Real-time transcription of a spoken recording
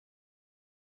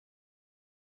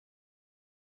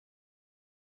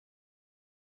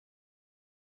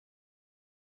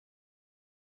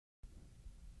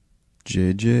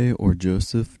J.J. or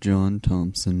Joseph John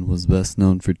Thomson was best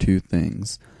known for two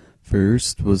things.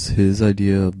 First was his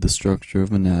idea of the structure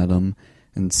of an atom,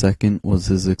 and second was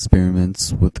his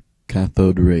experiments with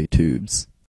cathode ray tubes.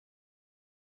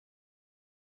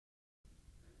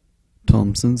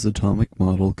 Thomson's atomic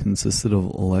model consisted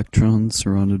of electrons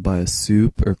surrounded by a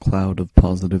soup or cloud of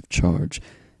positive charge.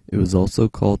 It was also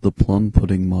called the plum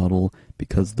pudding model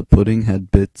because the pudding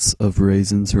had bits of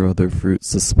raisins or other fruit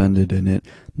suspended in it,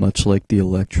 much like the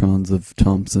electrons of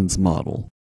Thomson's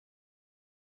model.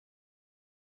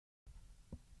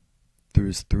 Through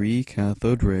his three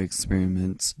cathode ray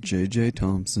experiments, J.J.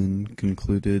 Thomson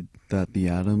concluded that the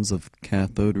atoms of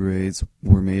cathode rays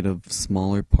were made of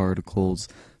smaller particles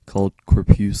called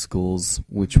corpuscles,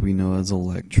 which we know as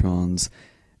electrons,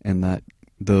 and that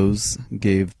those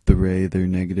gave the ray their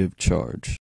negative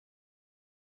charge.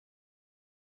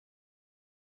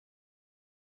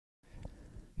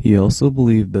 He also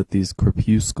believed that these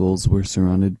corpuscles were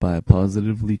surrounded by a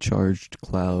positively charged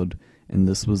cloud, and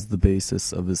this was the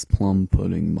basis of his plum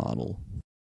pudding model.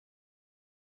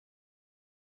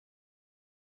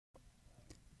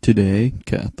 Today,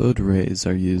 cathode rays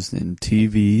are used in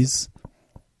TVs,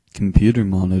 computer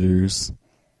monitors,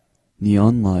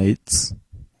 neon lights,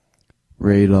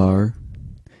 radar,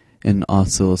 and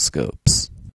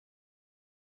oscilloscopes.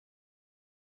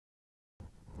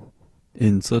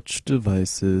 In such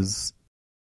devices,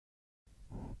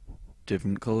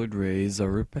 different colored rays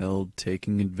are repelled,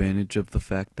 taking advantage of the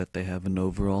fact that they have an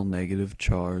overall negative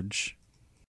charge,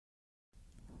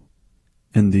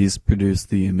 and these produce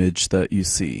the image that you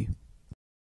see.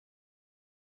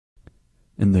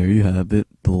 And there you have it,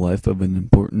 the life of an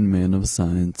important man of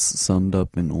science summed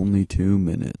up in only 2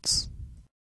 minutes.